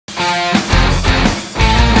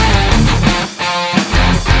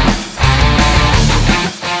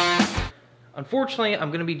Unfortunately, I'm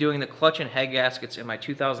going to be doing the clutch and head gaskets in my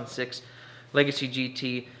 2006 Legacy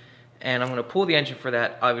GT, and I'm going to pull the engine for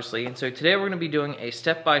that, obviously. And so today we're going to be doing a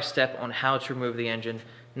step-by-step on how to remove the engine.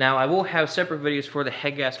 Now, I will have separate videos for the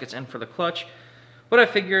head gaskets and for the clutch, but I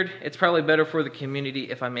figured it's probably better for the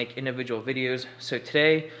community if I make individual videos. So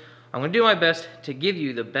today, I'm going to do my best to give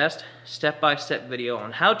you the best step-by-step video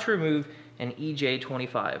on how to remove an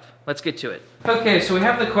EJ25. Let's get to it. Okay, so we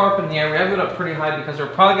have the car up in the air. We have it up pretty high because we're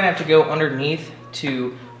probably going to have to go underneath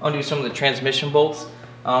to undo some of the transmission bolts,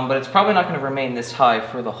 but it's probably not going to remain this high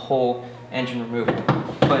for the whole engine removal.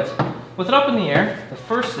 But with it up in the air, the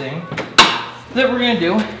first thing that we're going to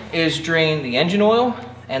do is drain the engine oil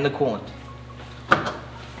and the coolant.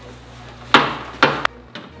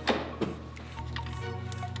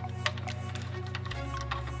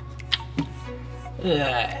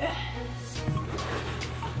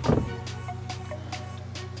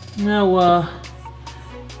 Now,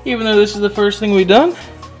 even though this is the first thing we've done,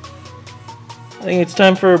 I think it's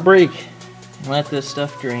time for a break and let this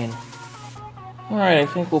stuff drain. Alright, I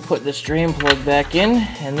think we'll put this drain plug back in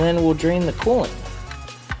and then we'll drain the coolant.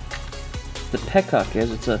 The petcock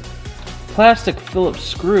is, it's a plastic Phillips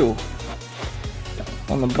screw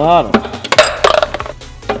on the bottom.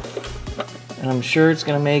 And I'm sure it's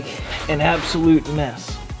going to make an absolute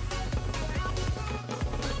mess.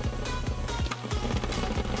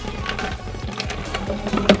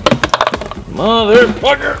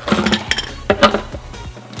 Motherfucker!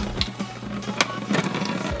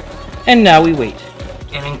 And now we wait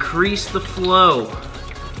and increase the flow.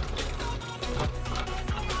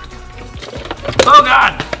 Oh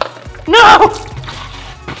God! No!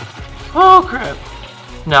 Oh crap.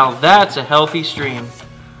 Now that's a healthy stream.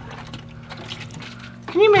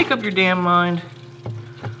 Can you make up your damn mind?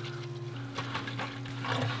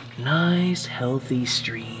 Nice healthy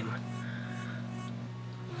stream.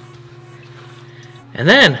 And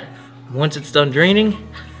then, once it's done draining,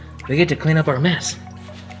 we get to clean up our mess.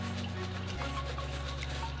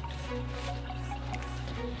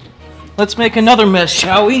 Let's make another mess,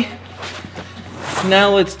 shall we?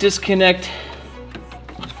 Now let's disconnect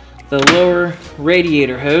the lower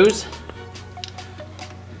radiator hose.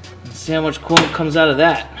 Let's see how much coolant comes out of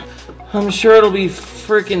that. I'm sure it'll be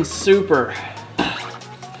freaking super.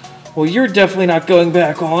 Well, you're definitely not going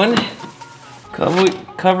back on.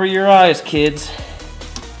 Cover your eyes, kids.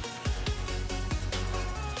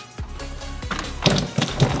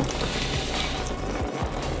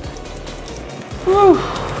 Whew.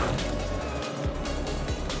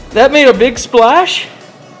 That made a big splash,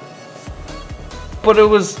 but it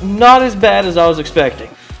was not as bad as I was expecting.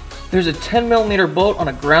 There's a 10mm bolt on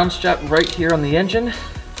a ground strap right here on the engine.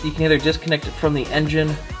 You can either disconnect it from the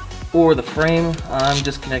engine or the frame. I'm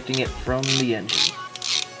disconnecting it from the engine.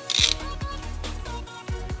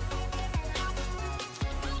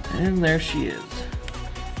 And there she is.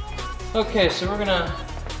 Okay, so we're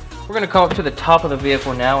gonna come up to the top of the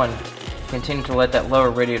vehicle now and continue to let that lower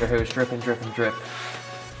radiator hose drip and drip and drip.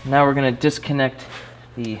 Now we're going to disconnect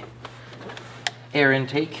the air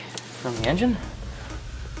intake from the engine.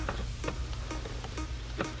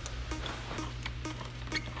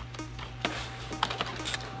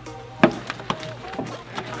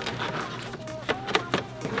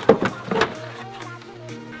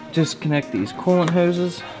 Disconnect these coolant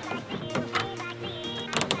hoses.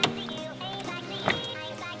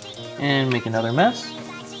 And make another mess.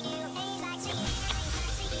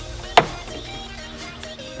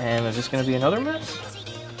 And is this going to be another mess?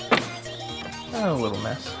 Oh, a little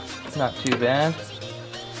mess. Not too bad.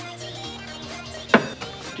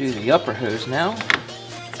 Do the upper hose now.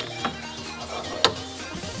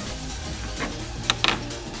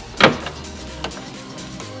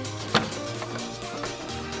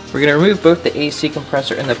 We're going to remove both the AC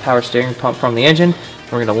compressor and the power steering pump from the engine.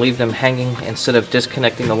 We're going to leave them hanging instead of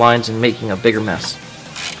disconnecting the lines and making a bigger mess.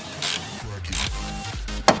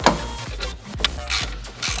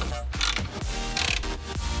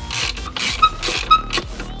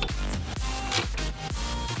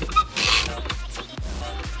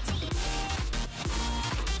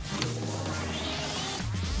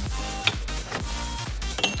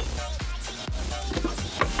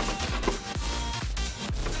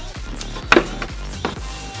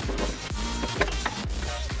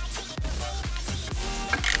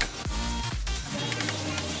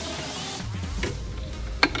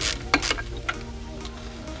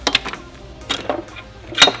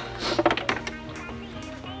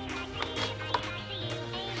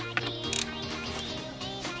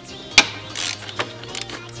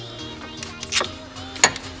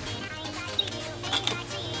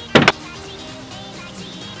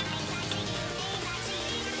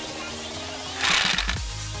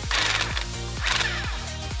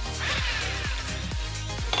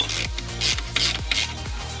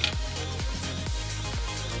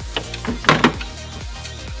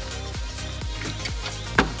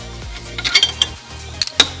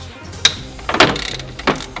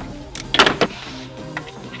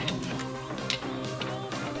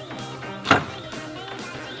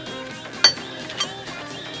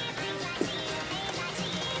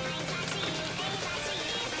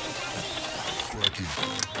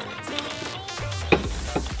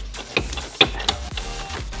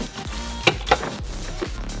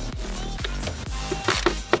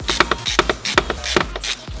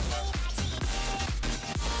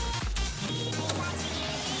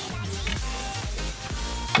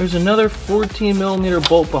 There's another 14mm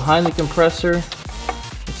bolt behind the compressor.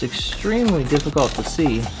 It's extremely difficult to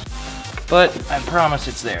see, but I promise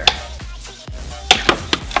it's there.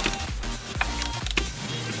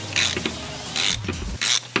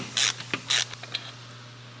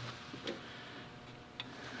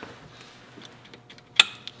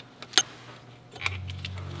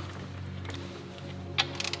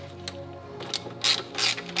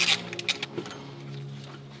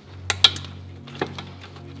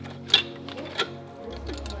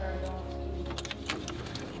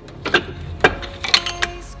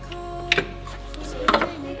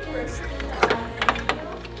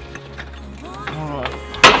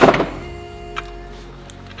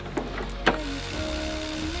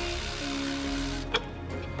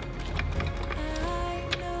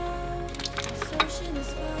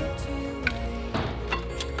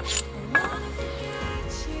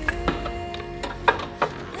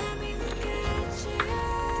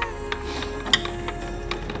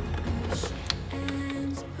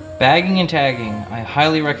 Bagging and tagging. I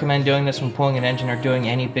highly recommend doing this when pulling an engine or doing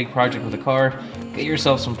any big project with a car. Get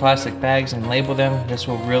yourself some plastic bags and label them. This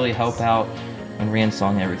will really help out when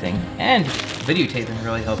reinstalling everything. And videotaping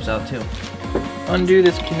really helps out too. Undo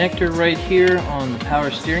this connector right here on the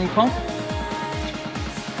power steering pump.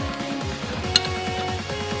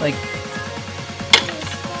 Like,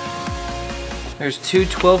 there's two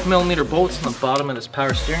 12mm bolts on the bottom of this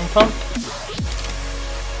power steering pump.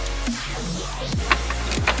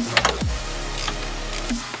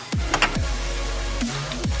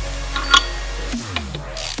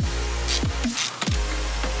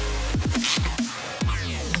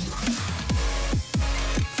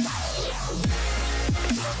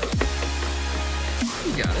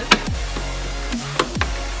 You got it.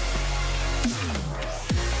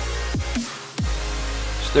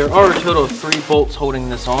 So there are a total of 3 bolts holding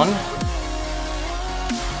this on.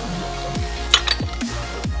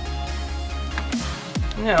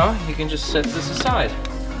 Now you can just set this aside.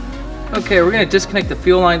 Okay, we're going to disconnect the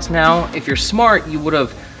fuel lines now. If you're smart, you would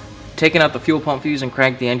have taken out the fuel pump fuse and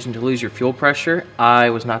cranked the engine to lose your fuel pressure. I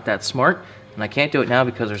was not that smart, and I can't do it now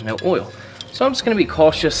because there's no oil. So I'm just going to be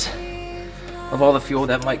cautious of all the fuel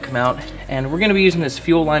that might come out, and we're going to be using this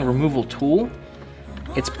fuel line removal tool.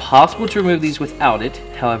 It's possible to remove these without it.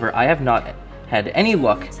 However, I have not had any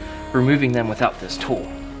luck removing them without this tool.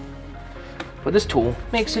 But this tool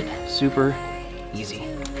makes it super easy.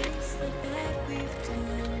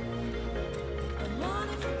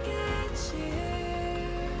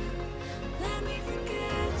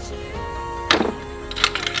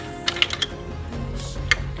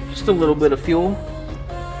 Just a little bit of fuel.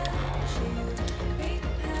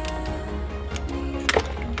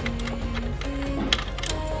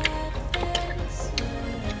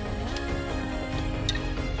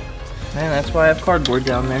 And that's why I have cardboard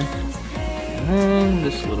down there. And then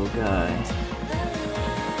this little guy.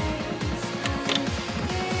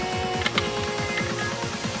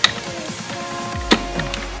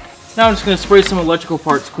 Now I'm just going to spray some electrical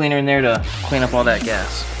parts cleaner in there to clean up all that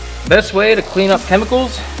gas. Best way to clean up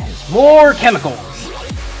chemicals is more chemicals.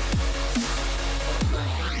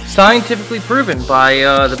 Scientifically proven by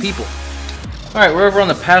the people. Alright, we're over on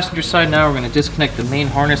the passenger side now. We're going to disconnect the main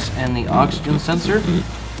harness and the oxygen sensor.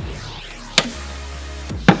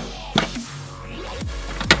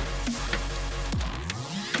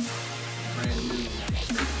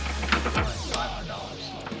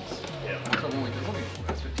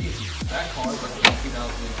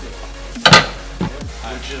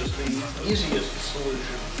 Which is the easiest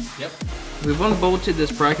solution. Yep. We've unbolted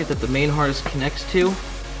this bracket that the main harness connects to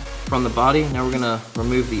from the body. Now we're going to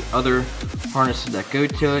remove the other harnesses that go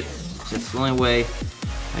to it. So it's the only way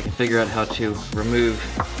I can figure out how to remove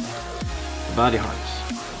the body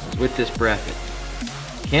harness is with this bracket.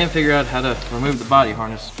 Can't figure out how to remove the body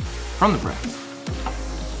harness from the bracket.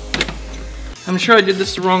 I'm sure I did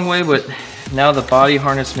this the wrong way, but now the body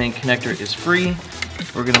harness main connector is free.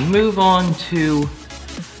 We're going to move on to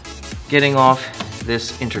getting off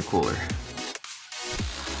this intercooler.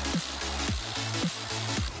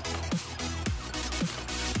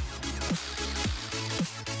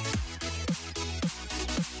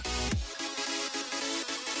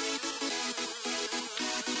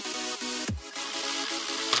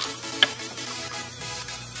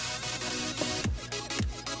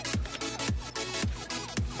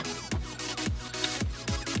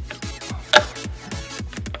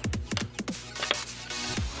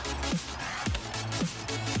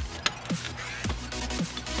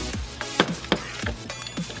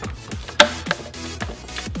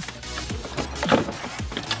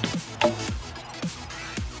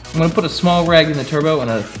 I'm going to put a small rag in the turbo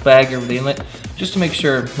and a bag over the inlet just to make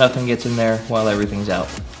sure nothing gets in there while everything's out.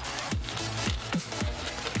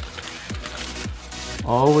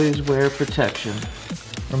 Always wear protection.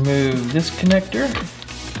 Remove this connector.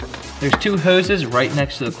 There's two hoses right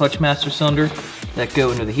next to the clutch master cylinder that go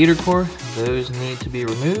into the heater core. Those need to be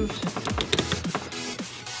removed.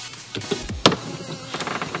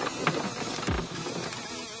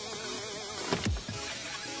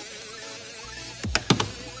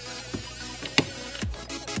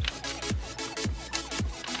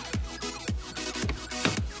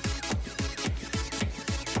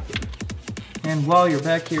 And while you're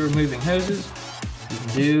back here removing hoses, you can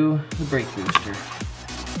do the brake booster.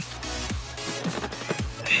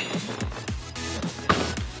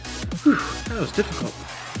 Whew, that was difficult.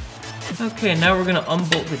 Okay, now we're gonna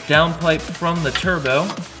unbolt the downpipe from the turbo.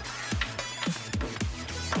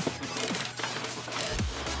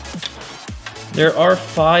 There are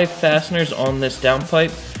 5 fasteners on this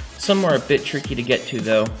downpipe. Some are a bit tricky to get to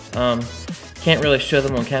though. Can't really show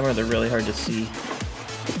them on camera, they're really hard to see.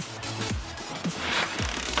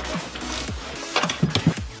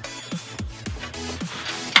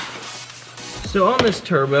 So on this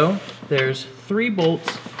turbo, there's 3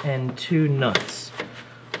 bolts and 2 nuts.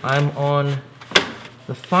 I'm on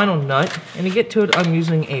the final nut, and to get to it, I'm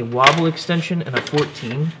using a wobble extension and a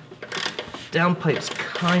 14. Downpipe's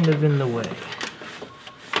kind of in the way.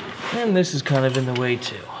 And this is kind of in the way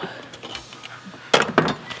too.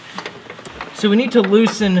 So we need to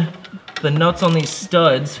loosen the nuts on these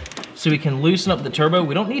studs so we can loosen up the turbo.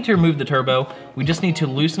 We don't need to remove the turbo, we just need to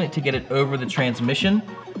loosen it to get it over the transmission.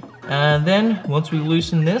 And then, once we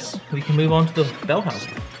loosen this, we can move on to the bell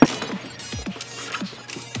housing.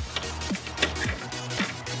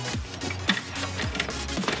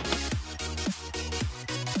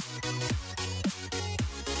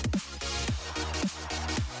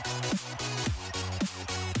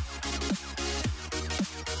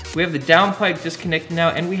 We have the downpipe disconnected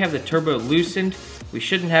now, and we have the turbo loosened. We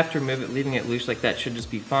shouldn't have to remove it. Leaving it loose like that should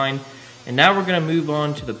just be fine. And now we're gonna move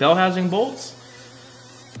on to the bell housing bolts,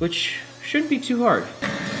 which shouldn't be too hard.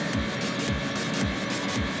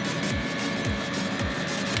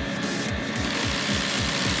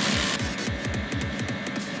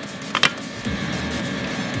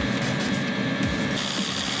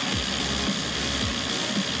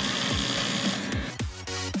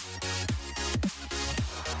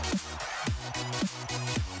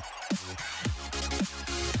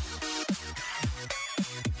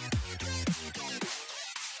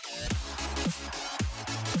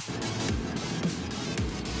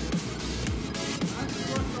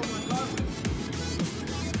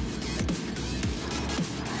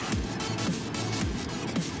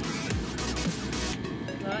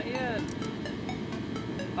 Not yet.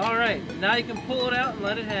 All right, now you can pull it out and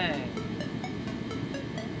let it hang.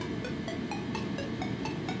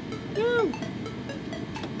 Woo!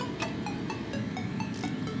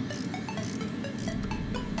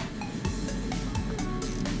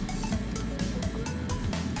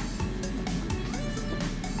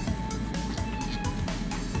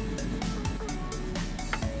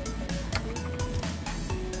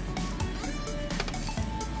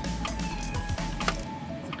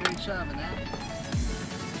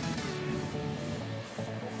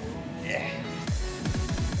 Yeah.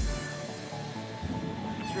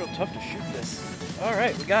 It's real tough to shoot this.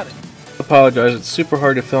 Alright, we got it. Apologize, it's super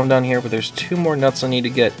hard to film down here, but there's 2 more nuts I need to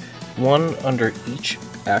get. One under each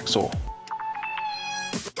axle.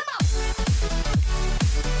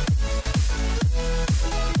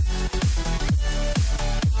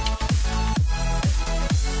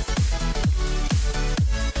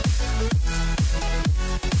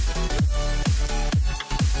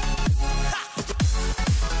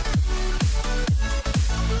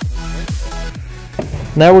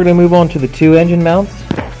 Now we're going to move on to the 2 engine mounts.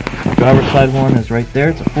 The driver's side one is right there,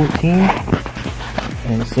 it's a 14.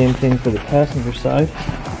 And the same thing for the passenger side.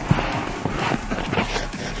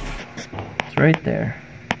 It's right there.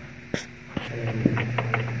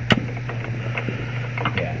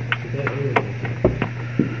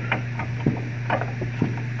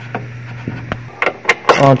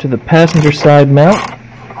 Onto the passenger side mount.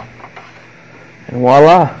 And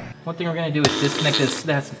voila! One thing we're going to do is disconnect this.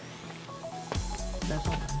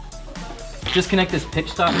 Disconnect this pitch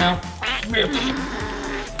stop now.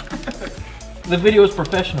 The video is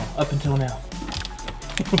professional up until now.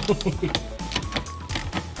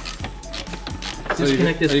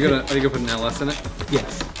 Disconnect this. Are you gonna put an LS in it?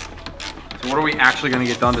 Yes. So what are we actually gonna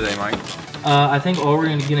get done today, Mike? I think all we're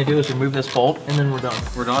gonna do is remove this bolt and then we're done.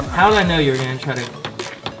 We're done? How did I know you were gonna try to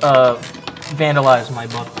vandalize my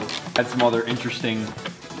buckle? Had some other interesting...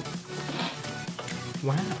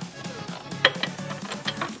 Wow.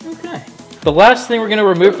 The last thing we're going to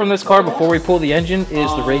remove from this car before we pull the engine is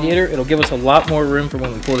the radiator. It'll give us a lot more room for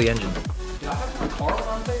when we pull the engine. Did I have my car when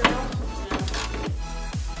I was at your house?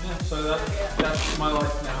 Yeah, so that's my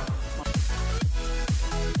life now.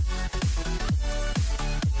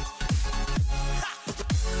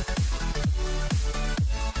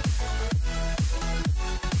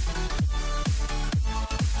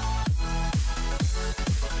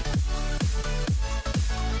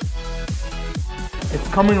 It's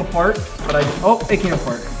coming apart, but it came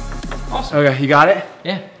apart. Awesome. Okay, you got it?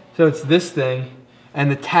 Yeah. So it's this thing, and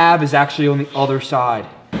the tab is actually on the other side.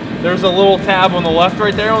 There's a little tab on the left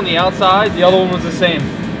right there on the outside. The other one was the same.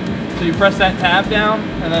 So you press that tab down,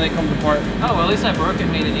 and then it comes apart. Oh, well, at least I broke it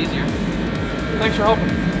and made it easier. Thanks for helping.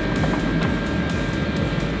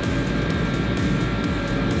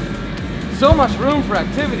 So much room for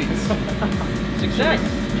activities. Success.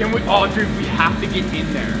 Can we? Oh, dude, we have to get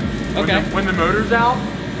in there. Okay. When the motor's out,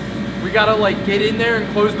 we gotta like get in there and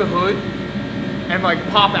close the hood and like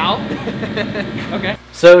pop out. Okay.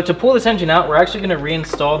 So to pull this engine out, we're actually going to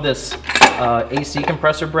reinstall this AC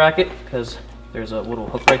compressor bracket because there's a little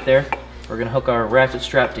hook right there. We're going to hook our ratchet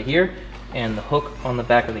strap to here and the hook on the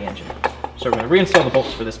back of the engine. So we're going to reinstall the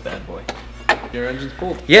bolts for this bad boy. Your engine's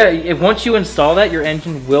pulled. Yeah, once you install that, your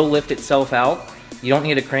engine will lift itself out. You don't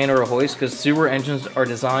need a crane or a hoist because Subaru engines are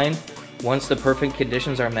designed, once the perfect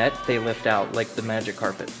conditions are met, they lift out like the magic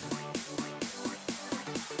carpet.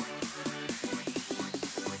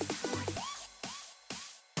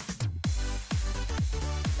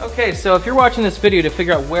 Okay, so if you're watching this video to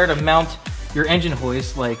figure out where to mount your engine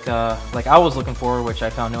hoist, like I was looking for, which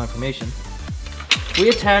I found no information, we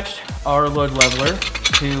attached our load leveler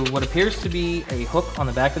to what appears to be a hook on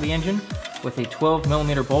the back of the engine with a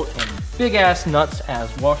 12mm bolt and big ass nuts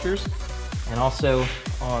as washers, and also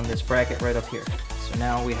on this bracket right up here. So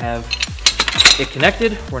now we have it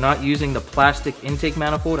connected. We're not using the plastic intake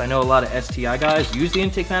manifold. I know a lot of STI guys use the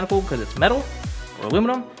intake manifold because it's metal or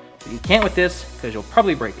aluminum, but you can't with this because you'll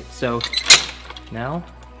probably break it. So now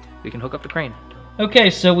we can hook up the crane.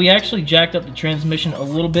 Okay, so we actually jacked up the transmission a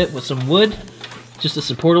little bit with some wood just to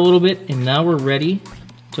support a little bit, and now we're ready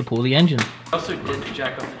to pull the engine. I also did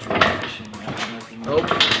jack up the transmission.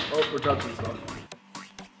 Oh, we're touching stuff.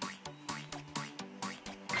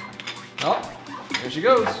 Oh, there she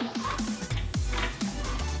goes.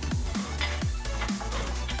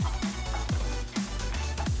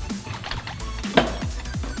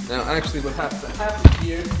 Now, actually, what has to happen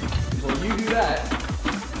here is when you do that.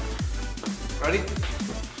 Ready?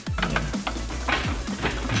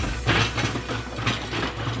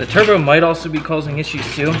 The turbo might also be causing issues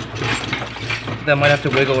too. That might have to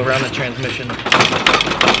wiggle around the transmission.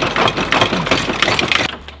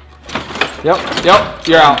 Yep,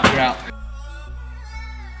 you're out. You're out.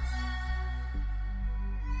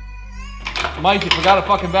 Mike, you forgot a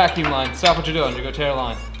fucking vacuum line. Stop what you're doing. You go tear a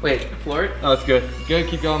line. Wait, floor it? Oh, that's good. Good,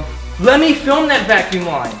 keep going. Let me film that vacuum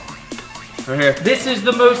line. Right here. This is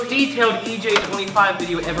the most detailed EJ25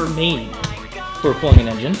 video ever made for pulling an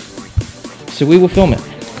engine. So we will film it.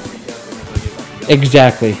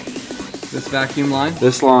 Exactly. This vacuum line?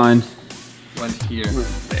 This line went here.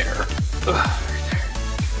 There. Right there.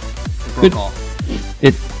 It broke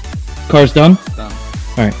off. Car's done? Done.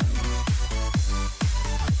 All right.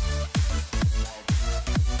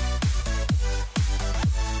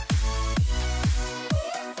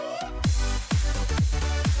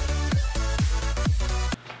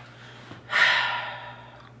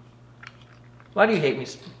 Why do you hate me?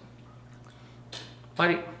 Why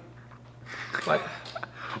do you... What?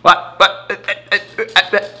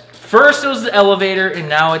 First it was the elevator, and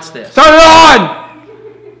now it's this. Turn it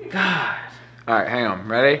on! God. Alright, hang on.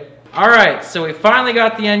 Ready? Alright, so we finally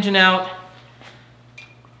got the engine out.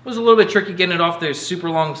 It was a little bit tricky getting it off those super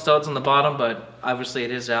long studs on the bottom, but obviously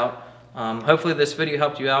it is out. Hopefully this video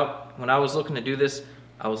helped you out. When I was looking to do this,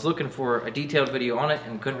 I was looking for a detailed video on it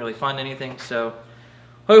and couldn't really find anything, so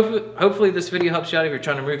hopefully this video helps you out if you're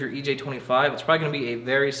trying to move your EJ25. It's probably going to be a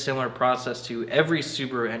very similar process to every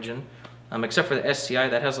Subaru engine, except for the STI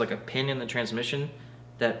that has like a pin in the transmission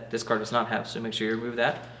that this car does not have, so make sure you remove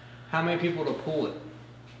that. How many people to pull it?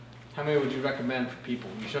 How many would you recommend for people?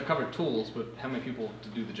 You should cover tools, but how many people to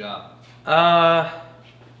do the job?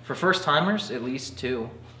 For first timers, at least 2.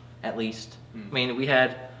 At least. I mean, we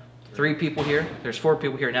had 3 people here. There's 4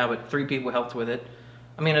 people here now, but 3 people helped with it.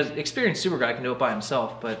 I mean, an experienced Subaru guy can do it by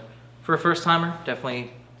himself, but for a first timer,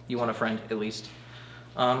 definitely you want a friend at least.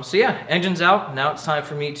 So yeah, engine's out. Now it's time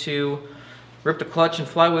for me to rip the clutch and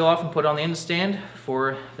flywheel off and put it on the end stand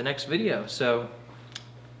for the next video. So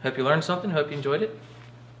hope you learned something. Hope you enjoyed it.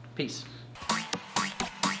 Peace.